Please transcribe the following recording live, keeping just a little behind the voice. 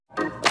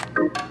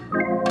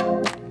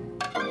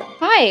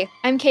Hi,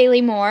 I'm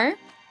Kaylee Moore.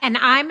 And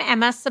I'm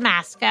Emma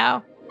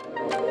Samasco.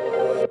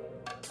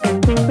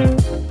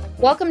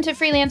 Welcome to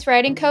Freelance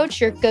Writing Coach,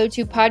 your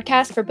go-to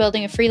podcast for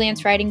building a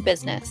freelance writing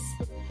business.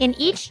 In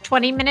each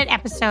 20-minute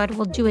episode,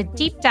 we'll do a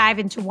deep dive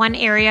into one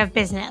area of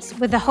business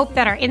with the hope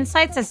that our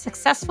insights as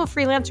successful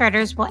freelance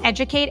writers will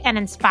educate and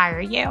inspire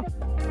you.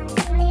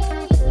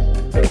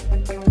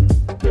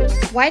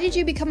 Why did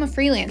you become a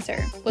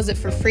freelancer? Was it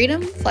for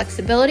freedom,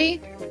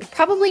 flexibility?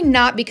 Probably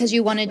not because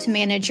you wanted to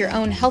manage your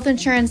own health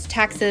insurance,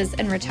 taxes,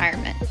 and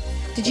retirement.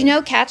 Did you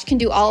know Catch can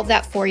do all of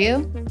that for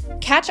you?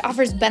 Catch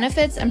offers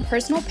benefits and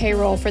personal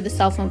payroll for the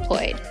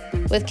self-employed.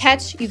 With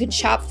Catch, you can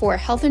shop for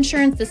health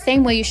insurance the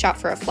same way you shop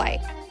for a flight.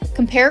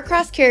 Compare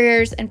across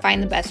carriers and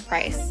find the best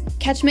price.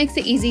 Catch makes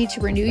it easy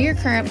to renew your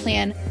current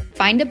plan,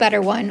 find a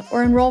better one,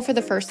 or enroll for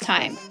the first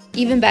time.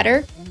 Even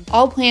better,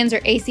 all plans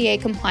are ACA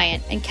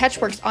compliant, and Catch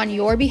works on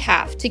your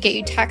behalf to get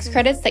you tax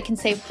credits that can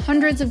save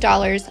hundreds of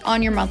dollars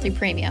on your monthly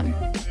premium.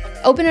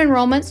 Open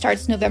enrollment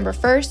starts November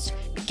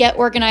 1st. Get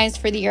organized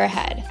for the year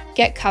ahead.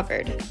 Get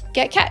covered.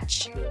 Get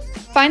Catch.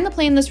 Find the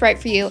plan that's right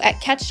for you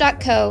at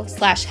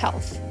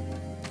catch.co/health.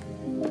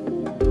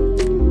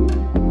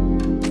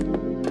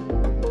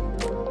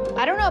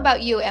 I don't know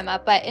about you,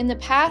 Emma, but in the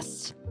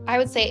past, I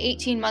would say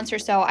 18 months or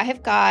so, I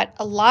have got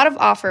a lot of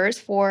offers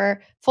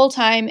for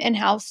full-time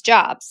in-house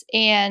jobs.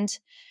 And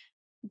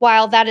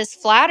while that is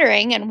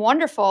flattering and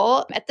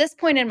wonderful, at this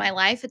point in my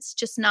life, it's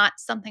just not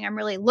something I'm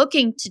really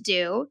looking to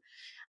do.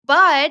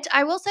 But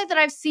I will say that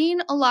I've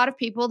seen a lot of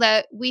people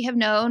that we have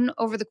known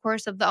over the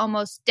course of the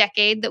almost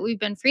decade that we've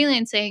been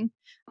freelancing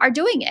are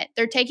doing it.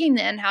 They're taking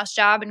the in-house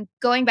job and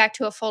going back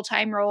to a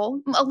full-time role.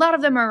 A lot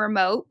of them are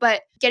remote,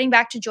 but getting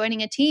back to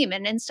joining a team.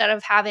 And instead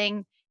of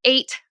having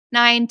 8,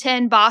 9,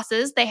 10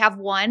 bosses, they have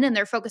one, and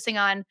they're focusing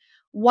on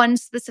one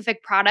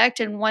specific product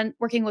and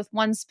working with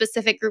one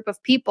specific group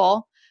of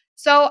people.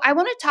 So I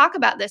want to talk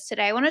about this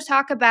today. I want to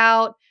talk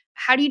about,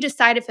 how do you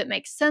decide if it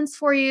makes sense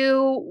for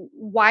you?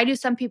 Why do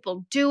some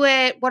people do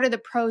it? What are the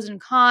pros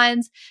and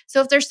cons?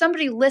 So if there's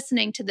somebody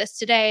listening to this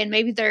today and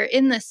maybe they're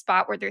in this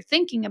spot where they're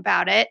thinking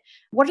about it,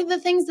 what are the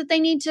things that they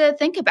need to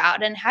think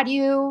about? And how do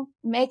you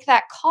make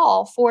that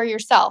call for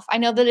yourself? I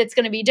know that it's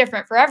going to be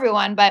different for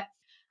everyone, but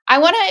I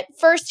want to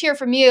first hear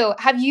from you.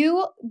 Have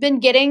you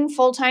been getting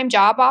full-time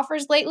job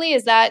offers lately?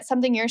 Is that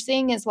something you're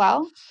seeing as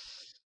well?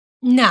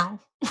 No,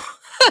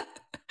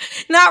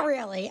 not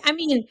really. I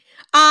mean,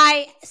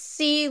 I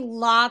see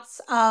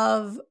lots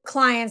of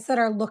clients that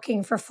are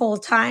looking for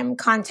full-time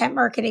content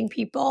marketing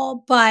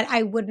people, but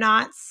I would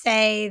not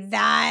say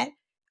that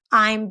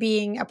I'm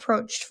being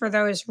approached for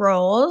those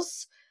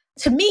roles.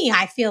 To me,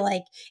 I feel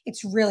like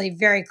it's really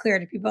very clear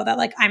to people that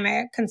like I'm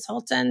a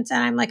consultant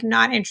and I'm like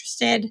not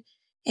interested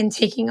in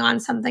taking on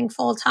something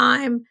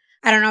full-time.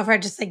 I don't know if I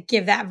just like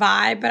give that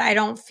vibe, but I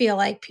don't feel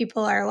like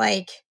people are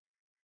like,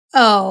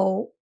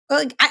 oh,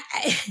 like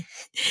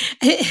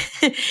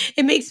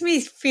it makes me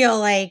feel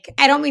like,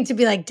 I don't mean to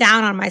be like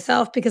down on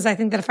myself, because I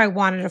think that if I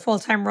wanted a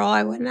full-time role,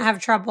 I wouldn't have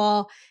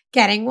trouble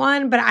getting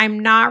one, but I'm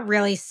not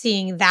really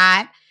seeing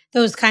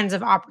those kinds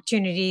of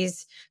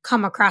opportunities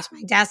come across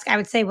my desk. I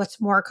would say what's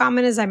more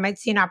common is I might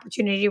see an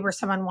opportunity where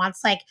someone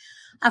wants like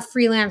a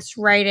freelance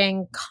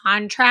writing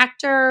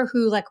contractor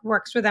who like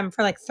works with them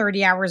for like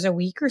 30 hours a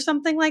week or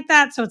something like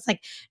that. So it's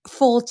like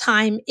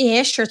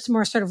full-time-ish, or it's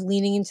more sort of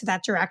leaning into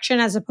that direction,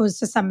 as opposed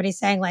to somebody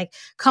saying like,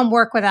 come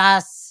work with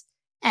us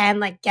and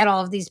like get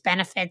all of these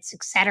benefits,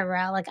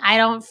 etc. Like I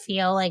don't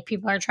feel like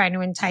people are trying to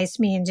entice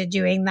me into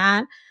doing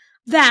that.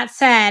 That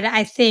said,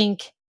 I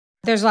think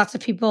there's lots of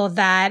people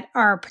that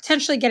are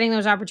potentially getting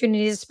those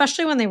opportunities,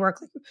 especially when they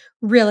work like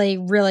really,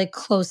 really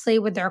closely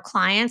with their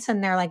clients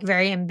and they're like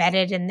very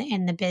embedded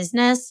in the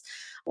business,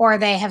 or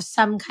they have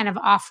some kind of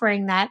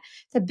offering that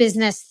the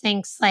business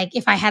thinks like,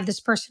 if I had this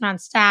person on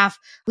staff,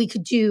 we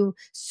could do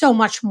so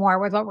much more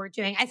with what we're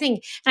doing. I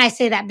think, and I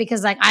say that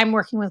because like I'm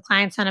working with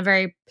clients on a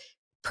very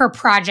per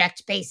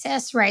project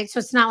basis, right? So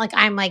it's not like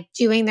I'm like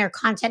doing their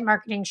content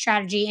marketing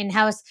strategy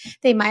in-house.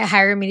 They might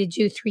hire me to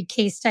do 3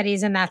 case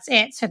studies and that's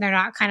it. So they're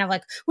not kind of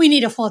like, we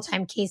need a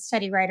full-time case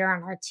study writer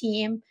on our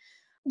team.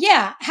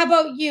 Yeah. How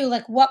about you?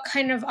 Like what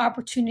kind of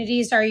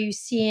opportunities are you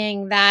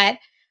seeing that,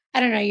 I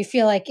don't know, you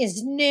feel like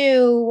is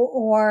new,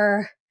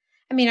 or,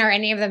 I mean, are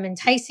any of them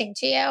enticing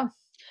to you?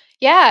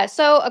 Yeah,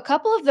 so a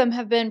couple of them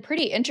have been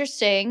pretty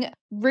interesting,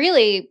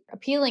 really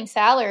appealing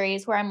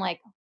salaries where I'm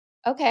like,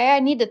 okay, I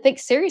need to think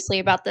seriously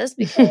about this,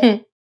 because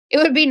it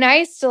would be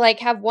nice to like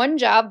have one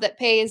job that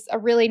pays a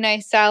really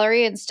nice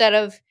salary instead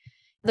of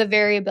the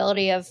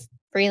variability of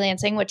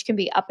freelancing, which can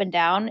be up and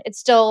down. It's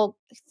still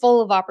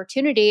full of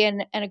opportunity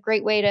and a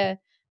great way to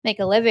make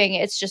a living.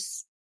 It's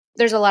just,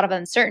 there's a lot of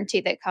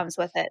uncertainty that comes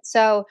with it.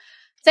 So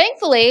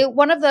thankfully,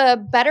 one of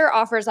the better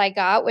offers I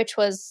got, which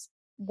was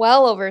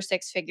well over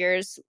 6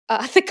 figures,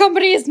 the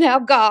company is now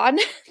gone.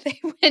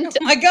 They went.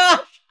 Oh my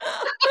gosh.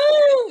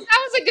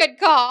 That was a good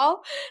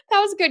call.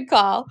 That was a good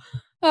call.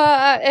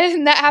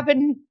 And that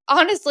happened,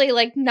 honestly,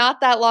 like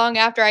not that long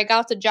after I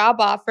got the job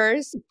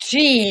offers.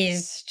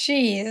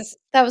 Jeez.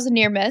 That was a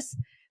near miss.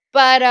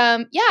 But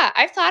yeah,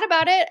 I've thought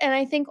about it. And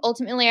I think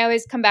ultimately I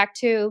always come back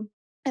to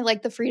I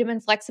like the freedom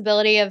and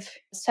flexibility of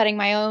setting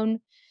my own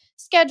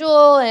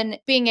schedule and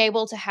being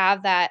able to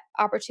have that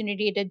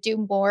opportunity to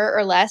do more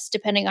or less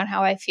depending on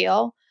how I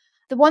feel.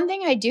 The one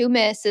thing I do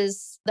miss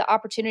is the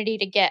opportunity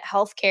to get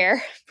healthcare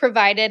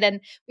provided. And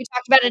we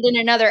talked about it in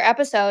another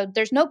episode.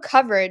 There's no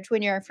coverage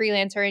when you're a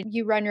freelancer and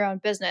you run your own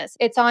business.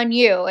 It's on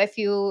you. If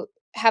you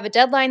have a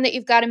deadline that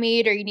you've got to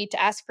meet or you need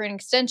to ask for an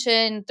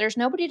extension, there's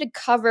nobody to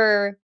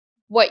cover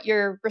what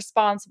you're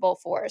responsible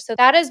for. So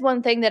that is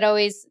one thing that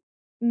always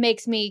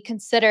makes me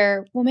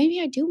consider, well, maybe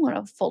I do want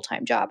a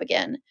full-time job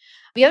again.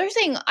 The other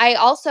thing I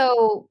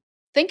also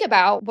think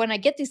about when I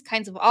get these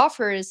kinds of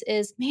offers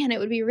is, man, it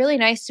would be really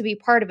nice to be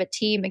part of a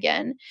team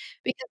again,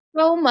 because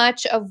so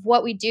much of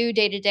what we do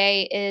day to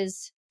day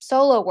is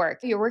solo work.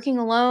 You're working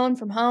alone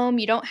from home.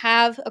 You don't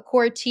have a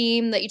core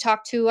team that you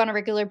talk to on a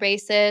regular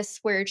basis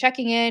where you're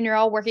checking in, you're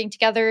all working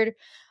together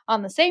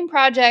on the same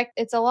project.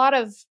 It's a lot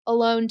of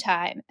alone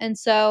time. And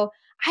so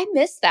I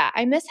miss that.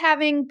 I miss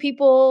having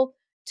people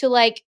to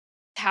like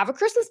have a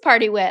Christmas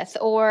party with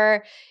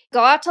or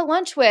go out to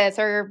lunch with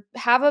or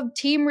have a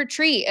team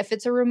retreat if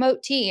it's a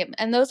remote team.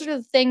 And those are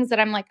the things that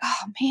I'm like,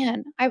 oh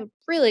man, I would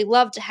really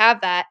love to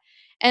have that.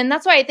 And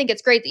that's why I think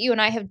it's great that you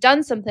and I have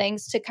done some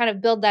things to kind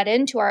of build that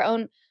into our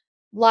own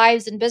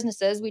lives and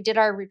businesses. We did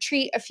our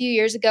retreat a few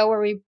years ago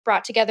where we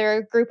brought together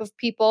a group of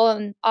people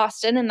in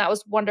Austin, and that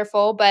was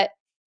wonderful. But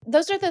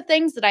those are the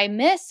things that I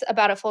miss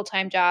about a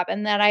full-time job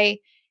and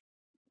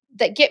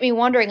that get me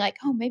wondering like,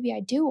 oh, maybe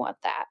I do want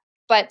that.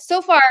 But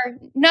so far,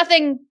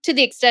 nothing to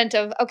the extent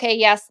of, okay,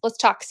 yes, let's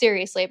talk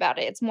seriously about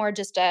it. It's more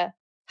just a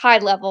high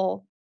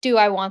level, do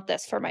I want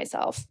this for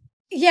myself?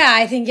 Yeah,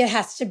 I think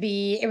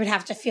it would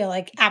have to feel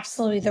like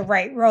absolutely the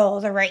right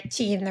role, the right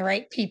team, the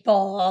right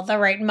people, the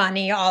right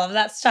money, all of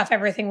that stuff.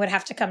 Everything would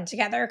have to come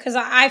together because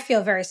I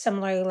feel very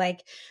similarly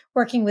like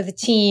working with a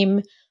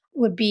team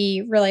would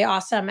be really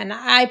awesome. And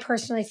I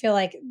personally feel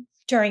like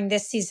during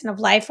this season of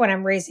life when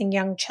I'm raising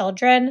young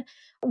children,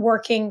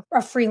 working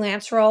a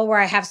freelance role where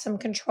I have some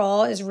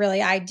control is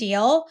really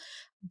ideal.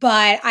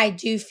 But I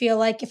do feel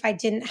like if I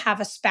didn't have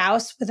a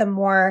spouse with a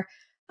more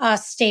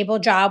stable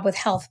job with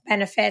health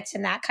benefits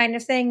and that kind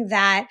of thing,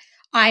 that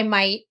I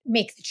might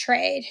make the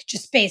trade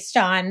just based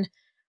on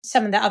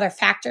some of the other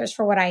factors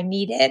for what I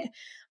needed.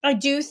 I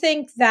do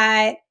think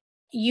that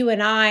you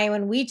and I,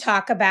 when we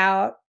talk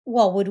about,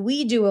 well, would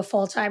we do a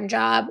full time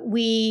job?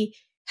 We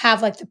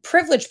have like the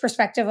privileged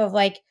perspective of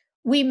like,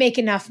 we make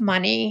enough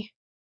money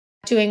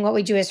doing what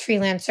we do as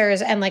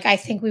freelancers. And like, I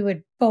think we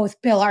would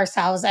both bill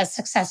ourselves as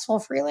successful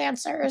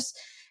freelancers.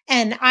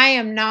 And I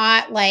am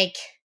not like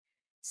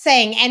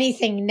saying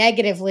anything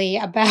negatively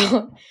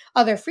about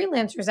other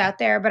freelancers out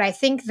there, but I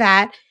think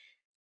that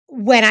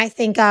when I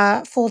think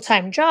a full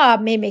time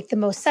job may make the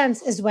most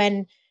sense is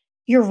when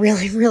you're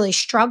really, really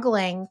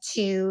struggling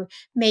to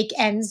make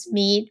ends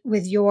meet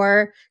with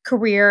your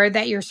career,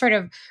 that you're sort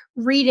of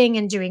reading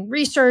and doing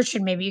research,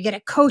 and maybe you get a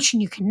coach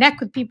and you connect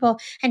with people,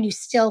 and you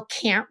still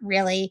can't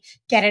really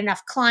get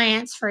enough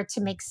clients for it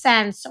to make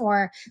sense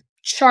or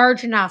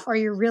charge enough, or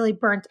you're really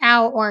burnt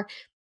out, or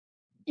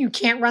you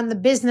can't run the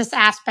business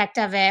aspect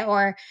of it.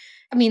 Or,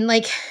 I mean,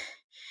 like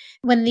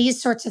when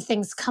these sorts of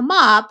things come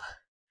up,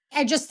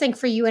 I just think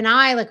for you and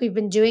I, like we've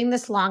been doing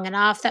this long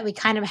enough that we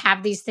kind of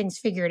have these things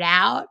figured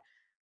out.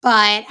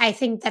 But I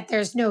think that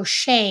there's no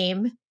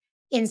shame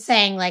in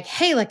saying, like,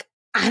 hey, like,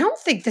 I don't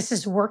think this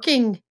is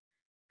working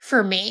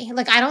for me.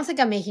 Like, I don't think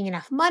I'm making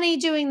enough money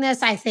doing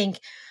this. I think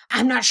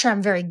I'm not sure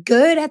I'm very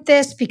good at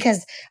this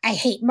because I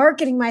hate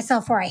marketing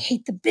myself or I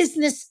hate the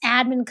business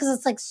admin because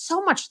it's like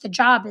so much of the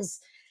job is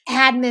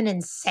admin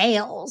and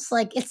sales.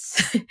 Like,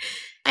 it's,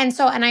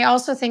 and I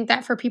also think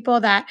that for people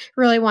that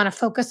really want to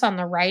focus on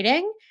the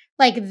writing,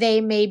 like they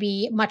may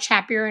be much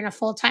happier in a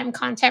full-time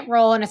content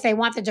role. And if they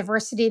want the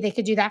diversity, they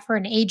could do that for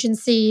an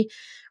agency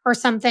or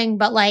something.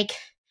 But like,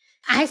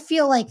 I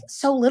feel like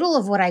so little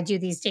of what I do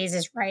these days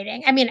is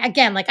writing. I mean,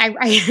 again, like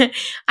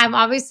I'm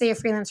obviously a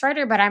freelance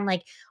writer, but I'm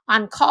like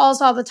on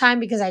calls all the time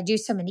because I do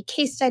so many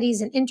case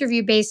studies and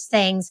interview-based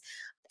things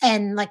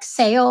and like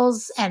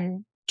sales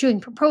and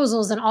doing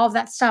proposals and all of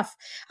that stuff.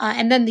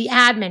 And then the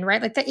admin,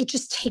 right? Like that, it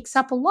just takes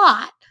up a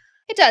lot.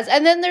 It does.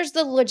 And then there's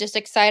the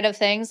logistics side of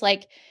things.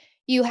 Like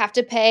you have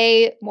to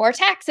pay more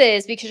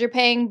taxes because you're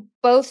paying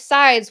both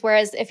sides.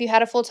 Whereas if you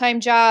had a full-time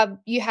job,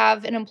 you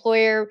have an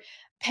employer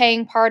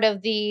paying part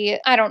of the,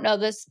 I don't know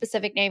the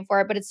specific name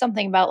for it, but it's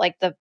something about like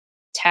the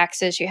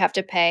taxes you have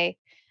to pay.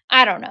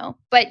 I don't know,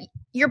 but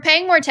you're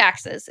paying more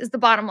taxes is the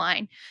bottom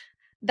line.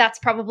 That's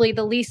probably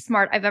the least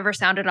smart I've ever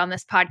sounded on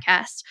this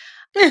podcast.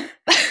 But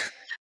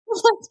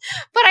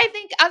I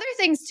think other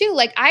things too,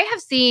 like I have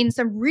seen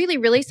some really,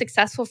 really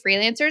successful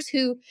freelancers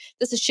who,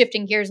 this is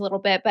shifting gears a little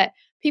bit, but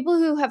people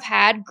who have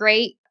had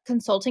great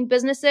consulting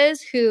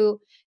businesses who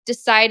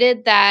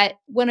decided that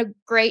when a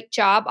great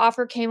job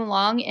offer came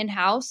along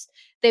in-house,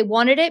 they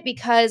wanted it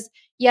because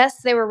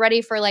yes, they were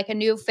ready for like a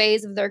new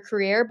phase of their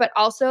career, but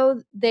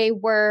also they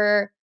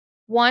were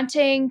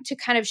wanting to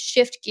kind of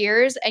shift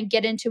gears and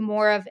get into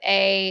more of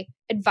a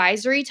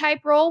advisory type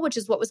role, which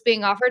is what was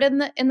being offered in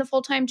the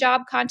full-time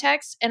job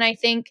context. And I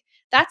think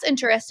that's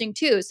interesting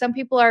too. Some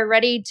people are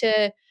ready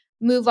to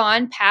move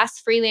on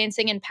past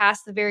freelancing and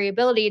past the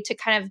variability to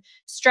kind of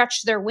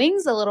stretch their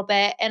wings a little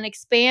bit and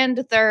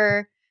expand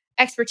their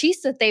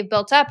expertise that they've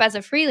built up as a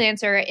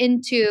freelancer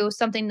into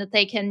something that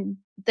they can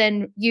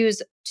then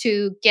use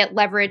to get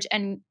leverage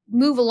and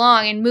move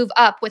along and move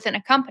up within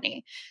a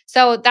company.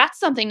 So that's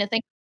something to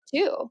think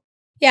too.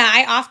 Yeah,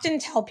 I often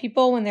tell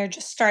people when they're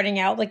just starting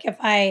out, like if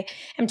I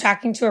am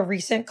talking to a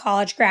recent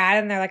college grad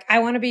and they're like, I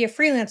want to be a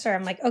freelancer,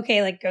 I'm like,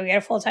 okay, like go get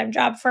a full-time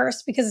job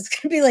first, because it's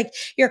going to be like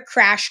your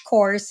crash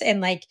course in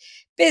like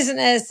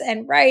business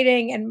and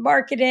writing and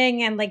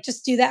marketing, and like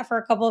just do that for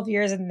a couple of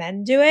years and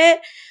then do it.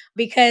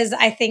 Because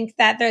I think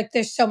that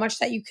there's so much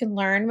that you can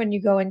learn when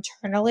you go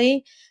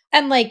internally.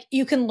 And like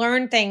you can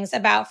learn things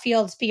about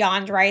fields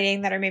beyond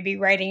writing that are maybe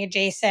writing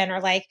adjacent, or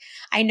like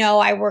I know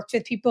I worked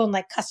with people in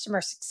like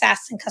customer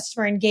success and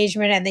customer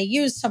engagement, and they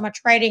use so much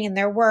writing in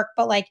their work,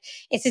 but like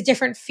it's a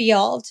different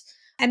field.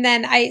 And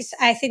then I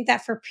think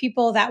that for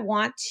people that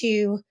want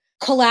to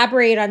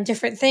collaborate on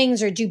different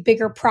things or do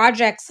bigger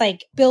projects,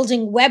 like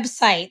building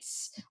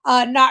websites,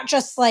 not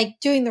just like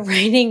doing the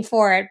writing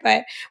for it,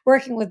 but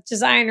working with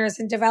designers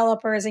and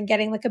developers and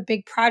getting like a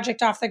big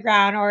project off the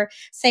ground, or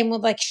same with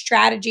like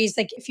strategies.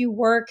 Like if you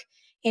work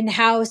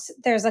in-house,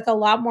 there's like a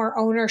lot more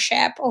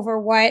ownership over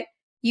what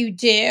you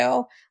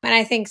do. And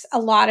I think a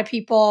lot of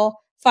people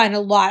find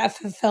a lot of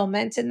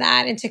fulfillment in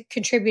that, into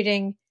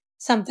contributing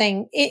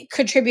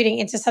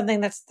into something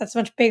that's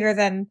much bigger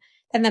than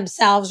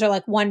themselves, or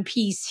like one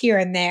piece here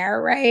and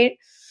there, right?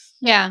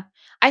 Yeah.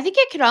 I think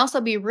it could also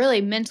be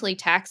really mentally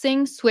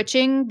taxing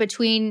switching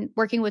between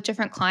working with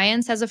different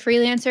clients as a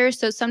freelancer.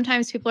 So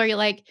sometimes people are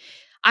like,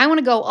 I want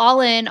to go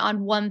all in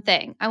on one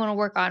thing. I want to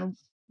work on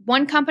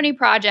one company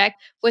project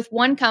with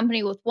one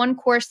company with one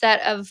core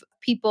set of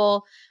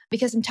people,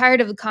 because I'm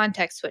tired of the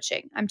context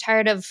switching. I'm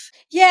tired of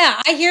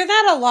Yeah, I hear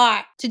that a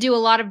lot. to do a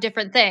lot of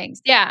different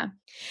things. Yeah.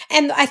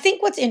 And I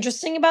think what's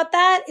interesting about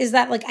that is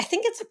that, like, I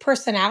think it's a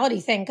personality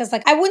thing. Cause,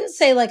 like, I wouldn't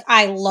say, like,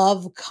 I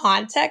love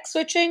context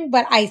switching,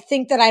 but I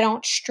think that I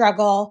don't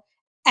struggle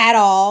at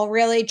all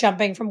really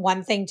jumping from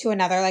one thing to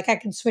another. Like, I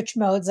can switch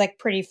modes, like,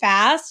 pretty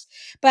fast.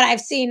 But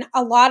I've seen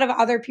a lot of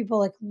other people,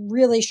 like,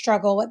 really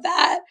struggle with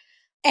that.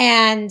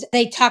 And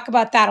they talk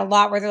about that a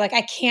lot, where they're like,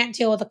 I can't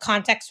deal with the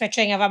context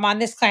switching of I'm on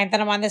this client,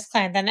 then I'm on this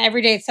client, then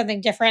every day it's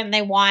something different. And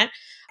they want,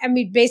 I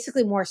mean,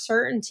 basically more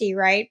certainty,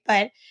 right?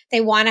 But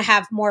they want to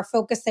have more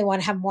focus. They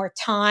want to have more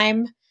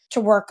time to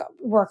work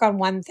on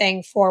one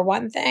thing for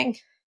one thing.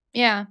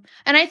 Yeah.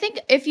 And I think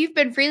if you've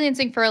been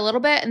freelancing for a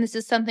little bit and this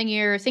is something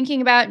you're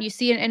thinking about and you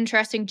see an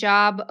interesting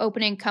job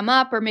opening come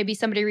up, or maybe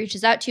somebody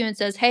reaches out to you and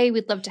says, hey,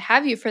 we'd love to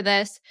have you for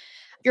this,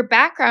 your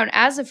background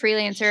as a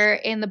freelancer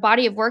and the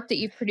body of work that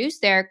you've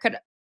produced there could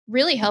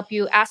really help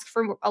you ask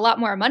for a lot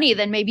more money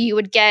than maybe you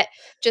would get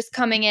just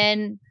coming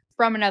in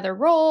from another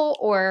role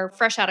or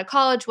fresh out of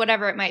college,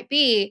 whatever it might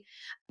be.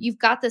 You've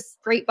got this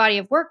great body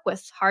of work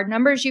with hard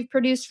numbers you've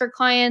produced for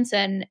clients,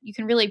 and you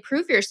can really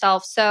prove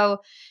yourself.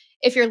 So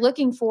if you're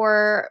looking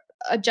for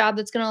a job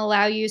that's going to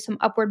allow you some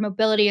upward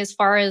mobility as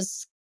far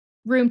as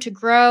room to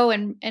grow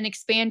and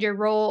expand your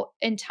role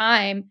in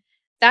time,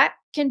 that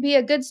can be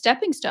a good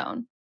stepping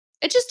stone.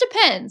 It just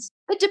depends.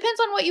 It depends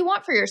on what you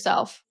want for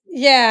yourself.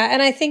 Yeah.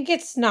 And I think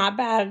it's not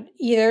bad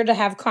either to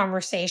have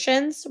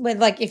conversations with,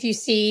 like, if you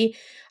see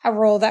a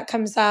role that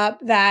comes up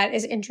that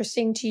is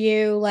interesting to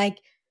you, like,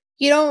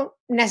 you don't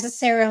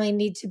necessarily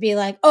need to be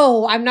like,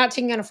 oh, I'm not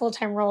taking on a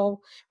full-time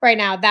role right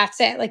now. That's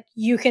it. Like,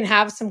 you can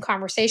have some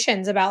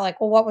conversations about,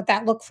 like, well, what would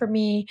that look for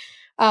me?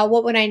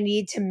 What would I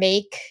need to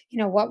make?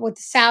 What would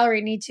the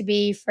salary need to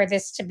be for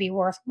this to be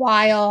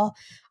worthwhile?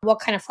 What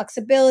kind of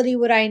flexibility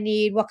would I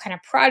need? What kind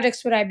of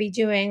projects would I be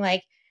doing?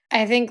 Like,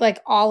 I think like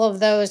all of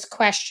those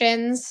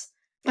questions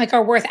like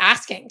are worth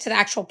asking to the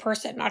actual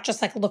person, not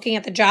just like looking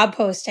at the job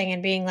posting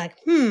and being like,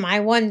 I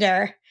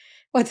wonder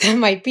what that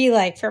might be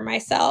like for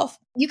myself.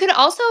 You could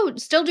also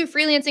still do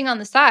freelancing on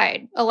the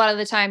side a lot of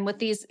the time with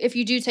these, if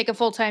you do take a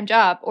full-time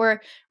job,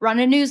 or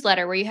run a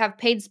newsletter where you have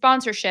paid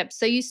sponsorships.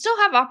 So you still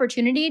have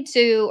opportunity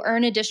to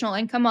earn additional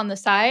income on the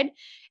side.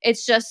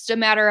 It's just a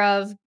matter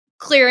of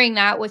clearing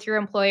that with your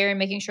employer and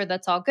making sure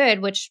that's all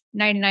good, which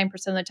 99%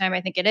 of the time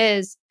I think it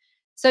is.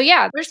 So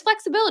yeah, there's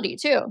flexibility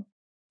too.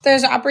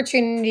 There's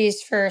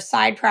opportunities for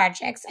side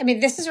projects. I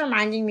mean, this is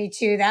reminding me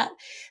too that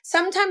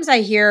sometimes I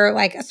hear,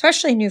 like,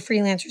 especially new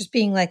freelancers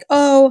being like,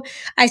 oh,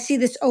 I see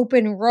this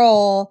open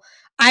role.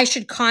 I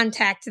should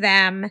contact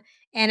them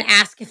and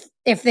ask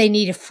if they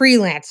need a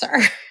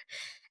freelancer.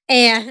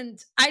 And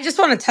I just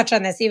want to touch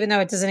on this, even though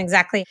it doesn't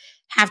exactly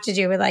have to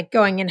do with like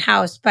going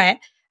in-house, but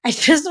I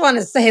just want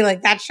to say,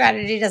 like, that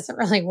strategy doesn't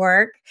really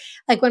work.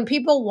 Like, when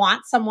people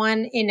want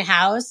someone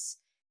in-house,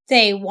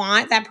 they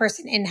want that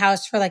person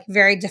in-house for like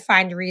very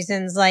defined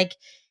reasons. Like,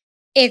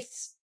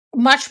 it's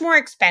much more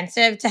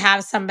expensive to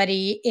have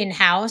somebody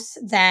in-house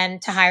than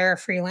to hire a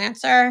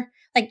freelancer.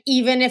 Like,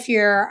 even if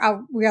you're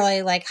a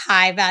really like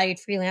high valued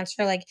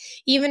freelancer, like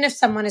even if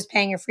someone is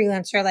paying a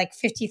freelancer like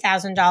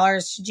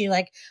 $50,000 to do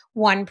like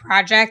one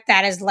project,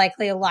 that is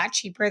likely a lot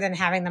cheaper than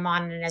having them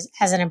on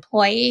as an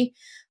employee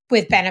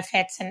with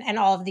benefits and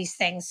all of these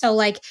things. So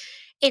like,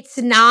 it's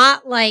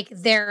not like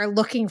they're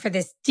looking for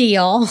this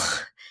deal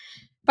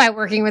by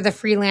working with a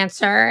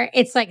freelancer.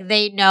 It's like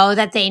they know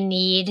that they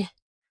need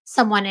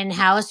someone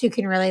in-house who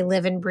can really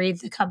live and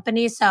breathe the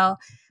company. So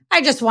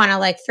I just want to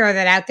like throw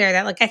that out there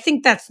that like I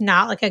think that's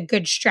not like a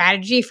good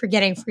strategy for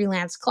getting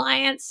freelance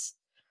clients.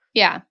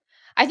 Yeah.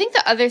 I think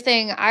the other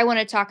thing I want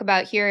to talk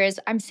about here is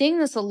I'm seeing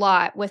this a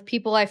lot with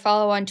people I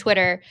follow on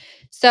Twitter.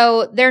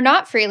 So they're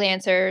not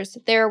freelancers.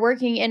 They're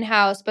working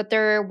in-house, but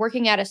they're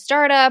working at a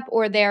startup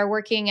or they're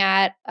working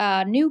at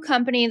a new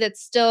company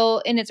that's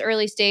still in its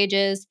early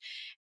stages.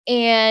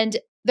 And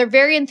they're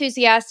very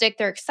enthusiastic.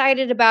 They're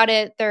excited about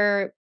it.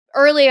 They're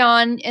early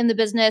on in the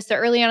business.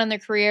 They're early on in their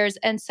careers.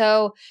 And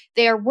so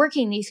they are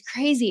working these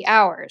crazy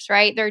hours,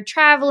 right? They're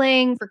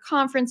traveling for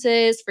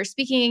conferences, for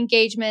speaking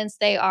engagements.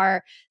 They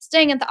are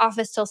staying at the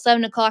office till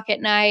 7:00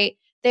 at night.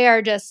 They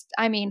are just,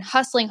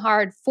 hustling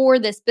hard for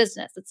this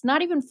business. It's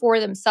not even for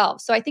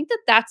themselves. So I think that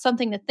that's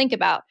something to think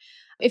about.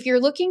 If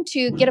you're looking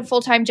to get a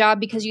full-time job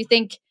because you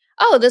think,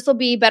 oh, this will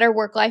be better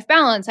work-life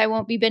balance, I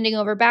won't be bending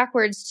over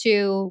backwards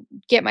to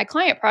get my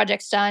client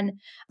projects done,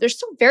 there's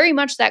still very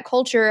much that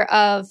culture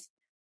of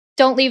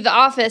don't leave the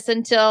office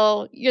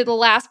until you're the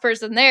last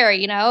person there,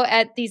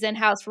 at these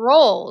in-house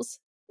roles.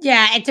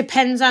 Yeah, it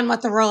depends on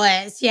what the role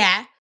is.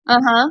 Yeah.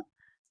 Uh-huh.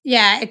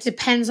 Yeah, it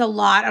depends a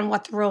lot on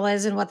what the role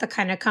is and what the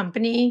kind of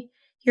company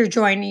you're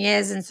joining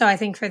is. And so I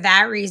think for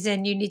that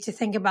reason, you need to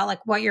think about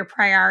like what your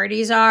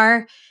priorities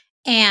are.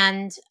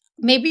 And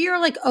maybe you're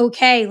like,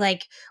 okay,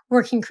 like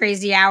working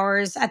crazy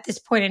hours at this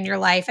point in your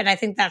life. And I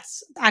think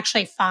that's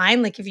actually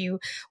fine. Like if you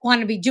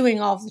want to be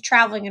doing all of the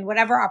traveling and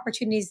whatever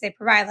opportunities they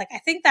provide, like I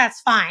think that's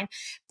fine.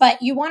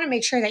 But you want to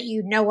make sure that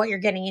you know what you're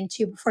getting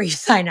into before you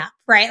sign up,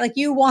 right? Like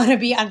you want to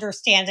be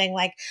understanding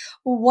like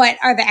what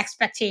are the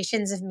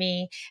expectations of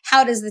me?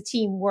 How does the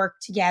team work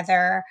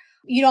together?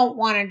 You don't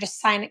want to just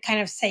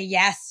say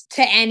yes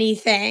to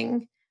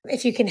anything.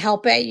 If you can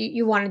help it,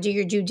 you want to do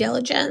your due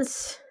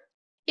diligence.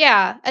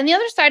 Yeah. And the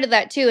other side of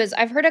that too is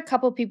I've heard a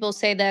couple people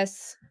say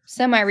this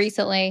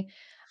semi-recently.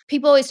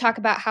 People always talk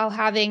about how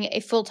having a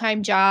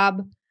full-time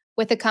job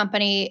with a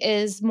company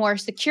is more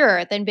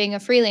secure than being a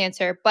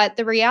freelancer. But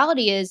the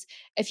reality is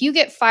if you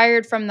get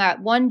fired from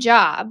that one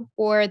job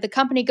or the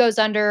company goes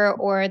under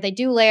or they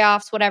do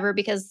layoffs, whatever,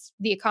 because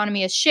the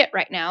economy is shit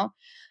right now,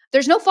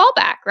 there's no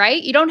fallback,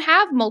 right? You don't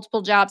have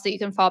multiple jobs that you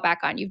can fall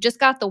back on. You've just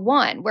got the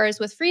one. Whereas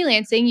with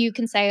freelancing, you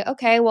can say,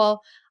 okay,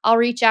 well, I'll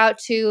reach out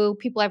to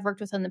people I've worked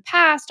with in the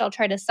past. I'll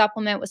try to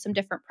supplement with some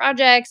different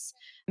projects,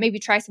 maybe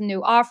try some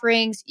new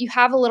offerings. You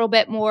have a little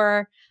bit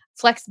more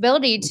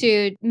flexibility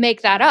to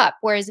make that up.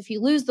 Whereas if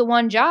you lose the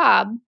one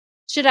job,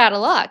 shit out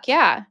of luck.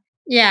 Yeah.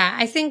 Yeah.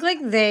 I think like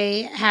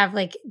they have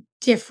like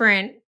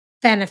different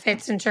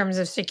benefits in terms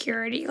of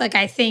security. Like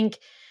I think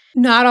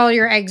not all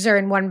your eggs are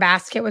in one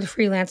basket with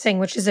freelancing,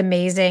 which is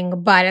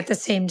amazing. But at the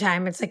same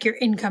time, it's like your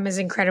income is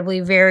incredibly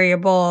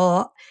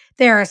variable.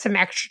 There are some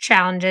extra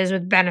challenges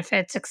with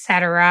benefits,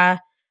 etc.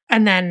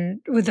 And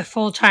then with a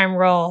full-time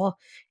role,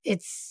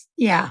 it's,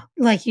 yeah,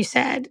 like you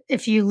said,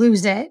 if you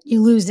lose it,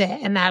 you lose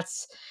it. And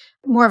that's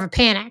more of a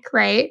panic,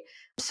 right?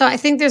 So I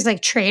think there's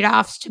like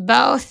trade-offs to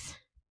both.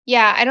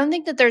 Yeah, I don't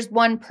think that there's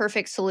one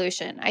perfect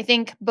solution. I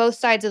think both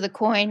sides of the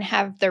coin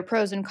have their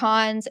pros and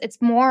cons.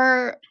 It's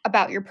more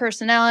about your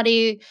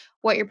personality,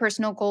 what your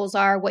personal goals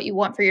are, what you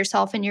want for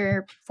yourself in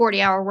your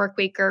 40-hour work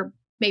week or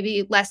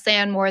maybe less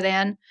than, more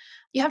than.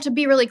 You have to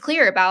be really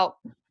clear about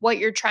what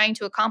you're trying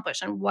to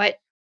accomplish and what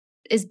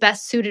is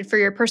best suited for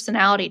your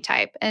personality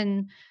type.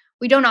 And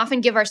we don't often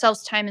give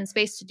ourselves time and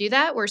space to do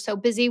that. We're so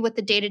busy with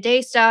the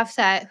day-to-day stuff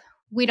that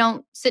we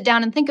don't sit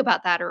down and think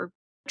about that or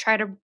try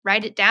to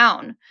write it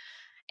down.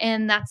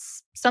 And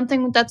that's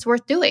something that's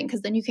worth doing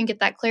because then you can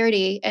get that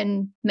clarity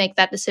and make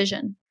that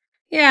decision.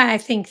 Yeah, I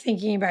think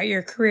thinking about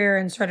your career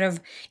and sort of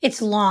its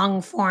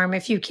long form,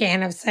 if you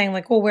can, of saying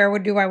like, well, where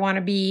do I want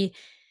to be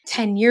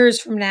 10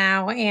 years from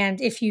now? And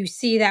if you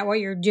see that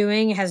what you're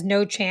doing has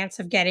no chance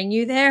of getting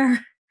you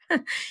there,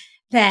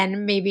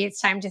 then maybe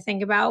it's time to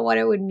think about what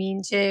it would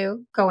mean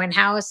to go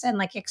in-house and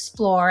like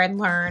explore and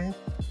learn.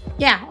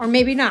 Yeah, or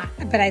maybe not.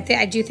 But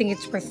I do think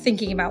it's worth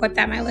thinking about what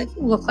that might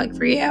look like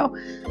for you.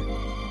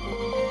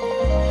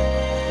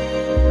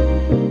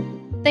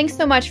 Thanks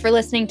so much for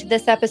listening to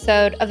this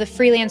episode of the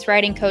Freelance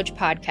Writing Coach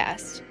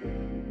podcast.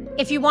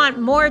 If you want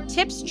more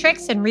tips,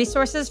 tricks, and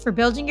resources for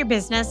building your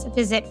business,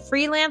 visit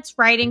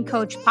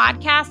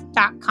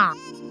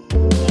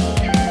freelancewritingcoachpodcast.com.